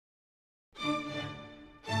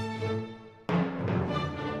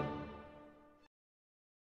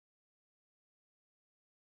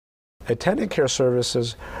Attendant care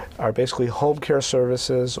services are basically home care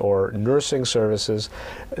services or nursing services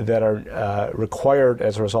that are required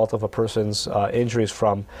as a result of a person's injuries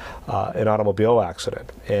from an automobile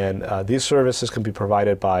accident. And these services can be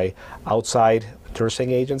provided by outside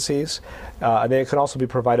nursing agencies, and they can also be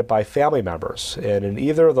provided by family members. And in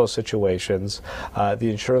either of those situations, the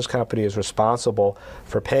insurance company is responsible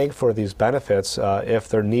for paying for these benefits if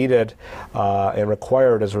they're needed and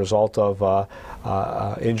required as a result of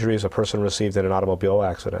injuries a person received in an automobile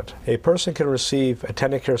accident. A person can receive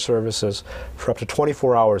attendant care services for up to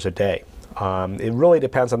 24 hours a day. It really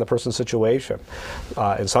depends on the person's situation.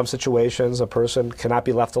 In some situations, a person cannot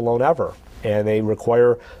be left alone ever, and they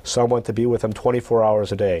require someone to be with them 24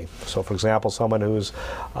 hours a day. So, for example, someone who's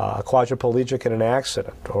quadriplegic in an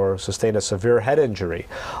accident or sustained a severe head injury.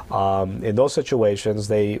 In those situations,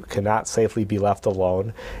 they cannot safely be left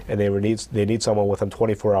alone, and they need someone with them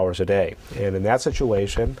 24 hours a day. And in that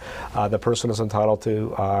situation, the person is entitled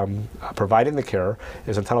to, providing the care,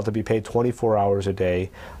 is entitled to be paid 24 hours a day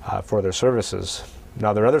for their services.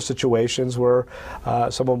 Now, there are other situations where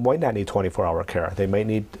someone might not need 24-hour care. They might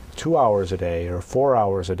need 2 hours a day or 4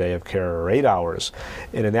 hours a day of care or 8 hours.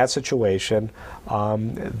 And in that situation,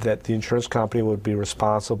 that the insurance company would be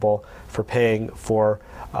responsible for paying for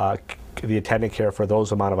the attendant care for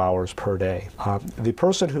those amount of hours per day. The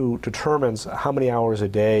person who determines how many hours a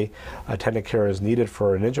day attendant care is needed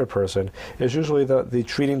for an injured person is usually the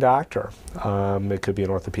treating doctor. It could be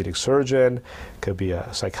an orthopedic surgeon, it could be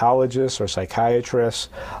a psychologist or psychiatrist.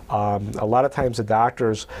 A lot of times the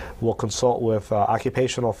doctors will consult with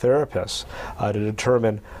occupational therapists to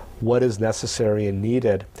determine what is necessary and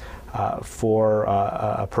needed for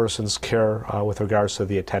a person's care with regards to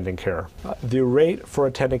the attendant care. The rate for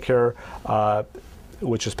attendant care,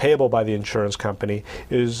 which is payable by the insurance company,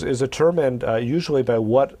 is determined usually by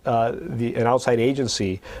what an outside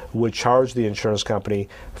agency would charge the insurance company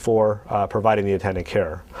for providing the attendant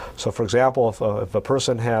care. So, for example, if a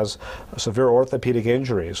person has severe orthopedic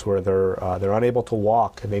injuries where they're unable to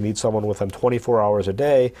walk and they need someone with them 24 hours a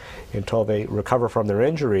day until they recover from their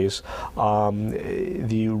injuries,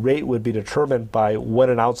 the rate would be determined by what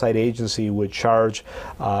an outside agency would charge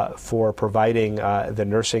for providing the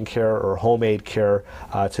nursing care or home aid care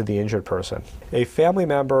to the injured person. A family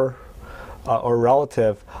member or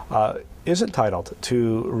relative is entitled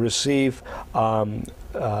to receive the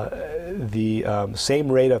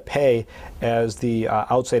same rate of pay as the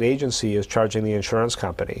outside agency is charging the insurance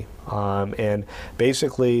company. And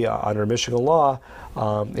basically, under Michigan law,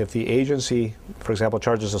 if the agency, for example,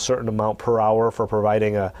 charges a certain amount per hour for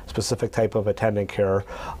providing a specific type of attendant care,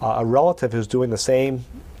 a relative who's doing the same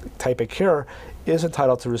type of care is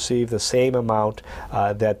entitled to receive the same amount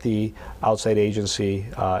that the outside agency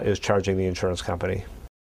is charging the insurance company.